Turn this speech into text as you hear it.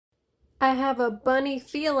I have a bunny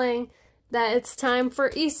feeling that it's time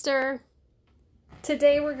for Easter.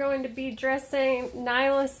 Today we're going to be dressing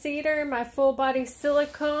Nyla Cedar, my full body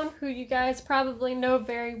silicone, who you guys probably know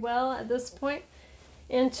very well at this point,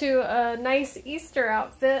 into a nice Easter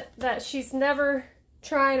outfit that she's never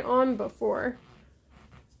tried on before.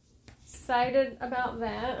 Excited about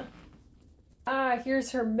that.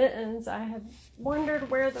 Here's her mittens. I had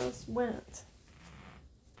wondered where those went.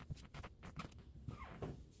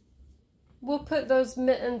 We'll put those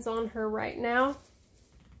mittens on her right now.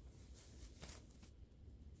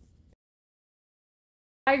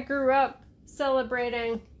 I grew up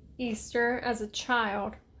celebrating Easter as a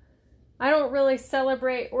child. I don't really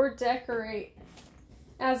celebrate or decorate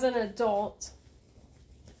as an adult.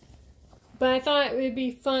 But I thought it would be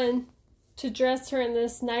fun to dress her in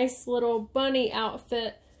this nice little bunny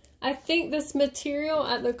outfit. I think this material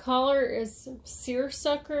at the collar is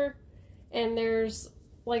seersucker, and there's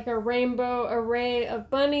like a rainbow array of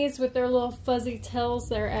bunnies with their little fuzzy tails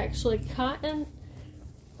that are actually cotton.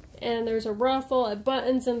 And there's a ruffle and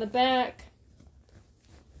buttons in the back.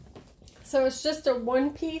 So it's just a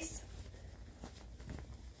one piece.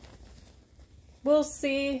 We'll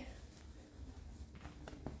see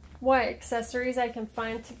what accessories I can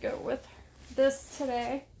find to go with this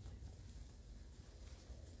today.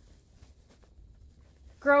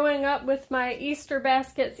 Growing up with my Easter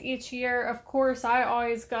baskets each year, of course, I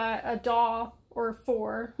always got a doll or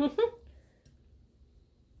four.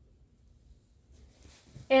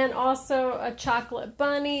 And also a chocolate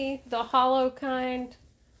bunny, the hollow kind.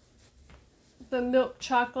 The milk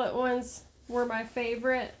chocolate ones were my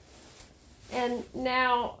favorite. And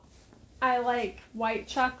now I like white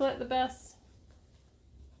chocolate the best.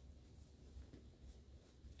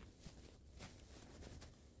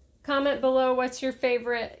 Comment below what's your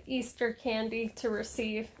favorite Easter candy to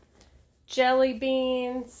receive. Jelly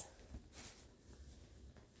beans,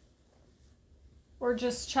 or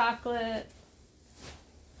just chocolate.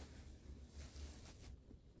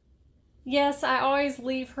 Yes, I always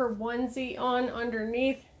leave her onesie on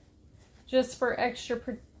underneath just for extra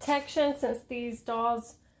protection, since these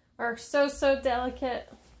dolls are so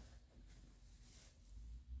delicate.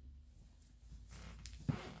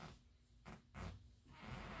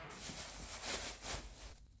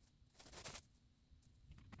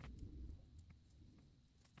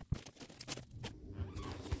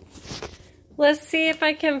 Let's see if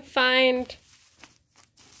I can find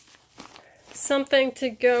something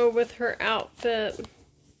to go with her outfit.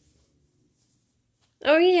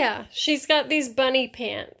 Oh yeah, she's got these bunny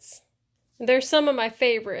pants. They're some of my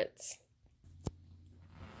favorites.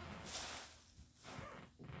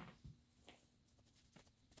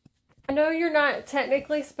 I know you're not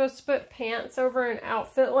technically supposed to put pants over an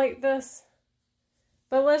outfit like this,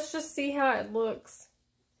 but let's just see how it looks.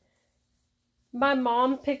 My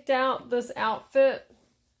mom picked out this outfit,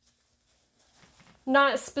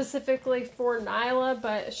 not specifically for Nyla,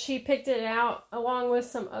 but she picked it out along with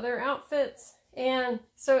some other outfits. And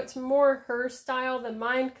so it's more her style than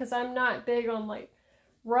mine, because I'm not big on like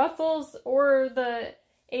ruffles or the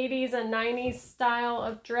 80s and 90s style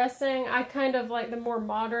of dressing. I kind of like the more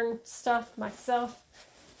modern stuff myself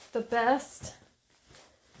the best.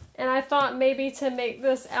 And I thought maybe to make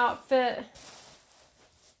this outfit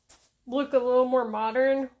look a little more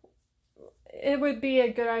modern, it would be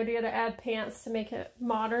a good idea to add pants to make it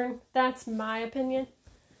modern. That's my opinion.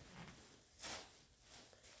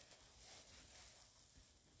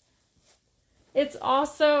 It's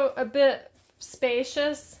also a bit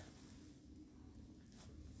spacious,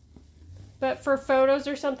 but for photos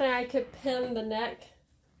or something I could pin the neck.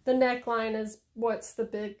 The neckline is what's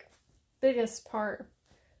the biggest part,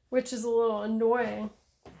 which is a little annoying.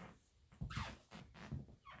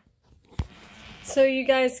 So you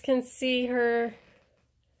guys can see her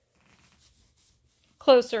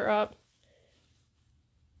closer up.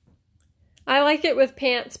 I like it with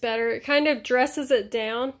pants better. It kind of dresses it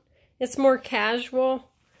down. It's more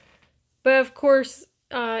casual. But of course,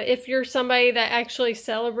 if you're somebody that actually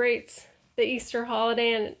celebrates the Easter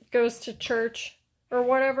holiday and goes to church or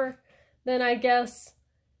whatever, then I guess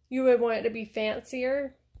you would want it to be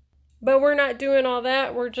fancier. But we're not doing all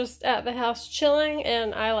that. We're just at the house chilling,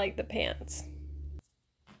 and I like the pants.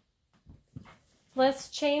 Let's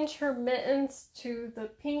change her mittens to the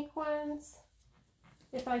pink ones.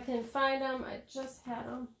 If I can find them, I just had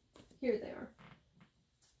them. Here they are.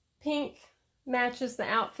 Pink matches the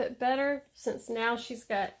outfit better, since now she's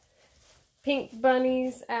got pink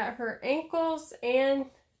bunnies at her ankles and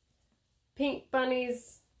pink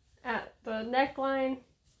bunnies at the neckline.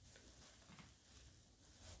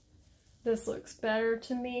 This looks better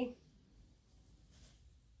to me.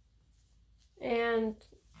 And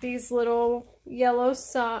these little yellow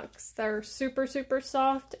socks that are super, super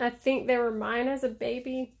soft. I think they were mine as a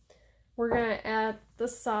baby. We're going to add the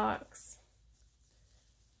socks.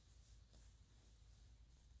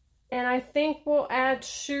 And I think we'll add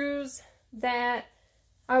shoes that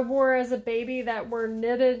I wore as a baby that were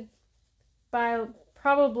knitted by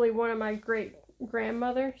probably one of my great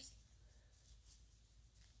grandmothers,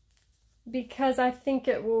 because I think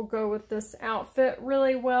it will go with this outfit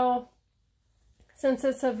really well, since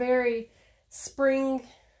it's a very springy,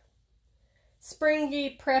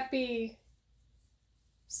 preppy,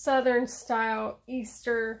 Southern style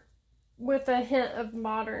Easter with a hint of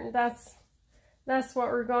modern. That's what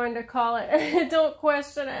we're going to call it. Don't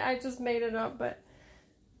question it. I just made it up, but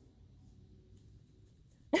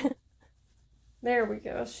there we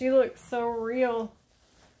go. She looks so real.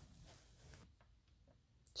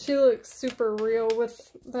 She looks super real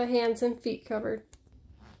with the hands and feet covered.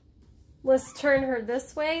 Let's turn her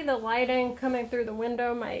this way. The lighting coming through the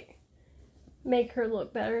window might make her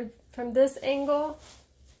look better from this angle.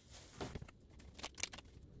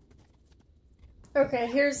 Okay,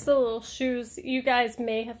 here's the little shoes. You guys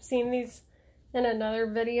may have seen these in another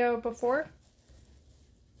video before.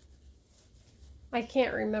 I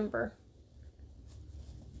can't remember.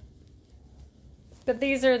 But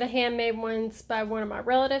these are the handmade ones by one of my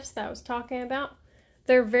relatives that I was talking about.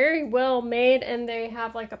 They're very well made, and they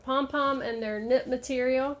have like a pom-pom, and they're knit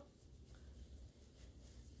material.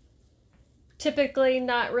 Typically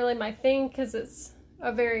not really my thing because it's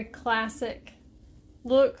a very classic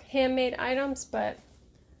look handmade items, but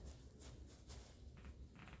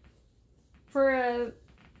for a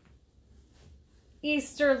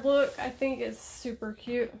Easter look, I think it's super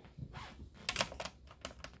cute.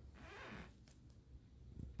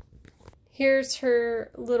 Here's her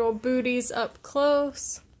little booties up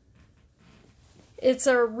close. It's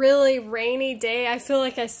a really rainy day. I feel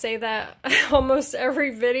like I say that almost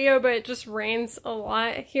every video, but it just rains a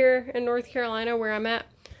lot here in North Carolina where I'm at.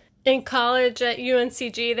 In college at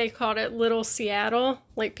UNCG, they called it Little Seattle,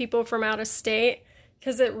 like people from out of state,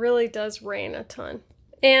 because it really does rain a ton.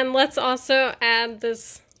 And let's also add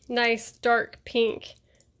this nice dark pink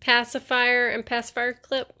pacifier and pacifier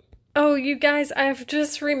clip. Oh, you guys, I've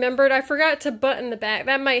just remembered I forgot to button the back.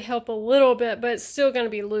 That might help a little bit, but it's still going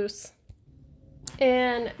to be loose.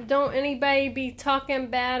 And don't anybody be talking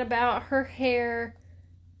bad about her hair.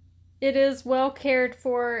 It is well cared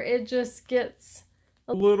for. It just gets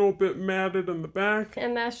a little bit matted in the back.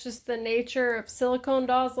 And that's just the nature of silicone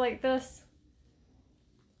dolls like this.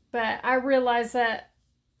 But I realized that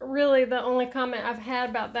really the only comment I've had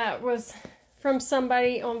about that was from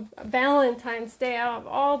somebody on Valentine's Day, out of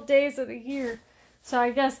all days of the year. So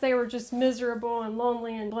I guess they were just miserable and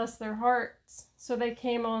lonely and bless their hearts. So they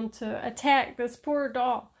came on to attack this poor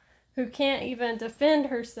doll who can't even defend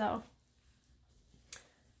herself.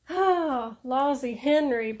 Oh, lousy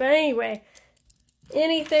Henry. But anyway,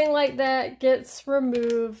 anything like that gets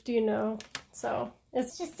removed, you know. So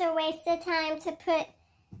it's just a waste of time to put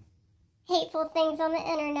hateful things on the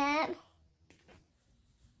internet.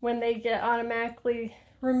 When they get automatically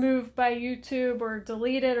removed by YouTube or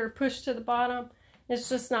deleted or pushed to the bottom, it's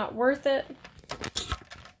just not worth it.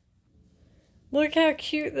 Look how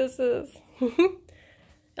cute this is.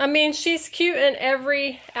 I mean, she's cute in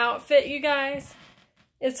every outfit, you guys.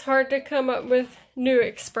 It's hard to come up with new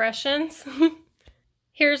expressions.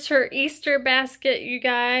 Here's her Easter basket, you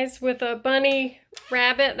guys, with a bunny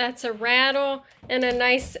rabbit, that's a rattle, and a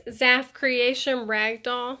nice Zaf Creation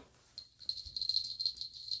ragdoll.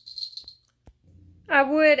 I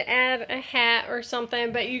would add a hat or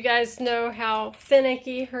something, but you guys know how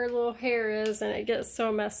finicky her little hair is and it gets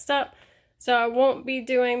so messed up. So I won't be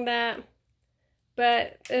doing that,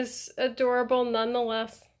 but it's adorable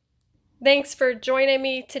nonetheless. Thanks for joining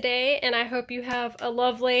me today, and I hope you have a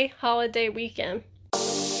lovely holiday weekend.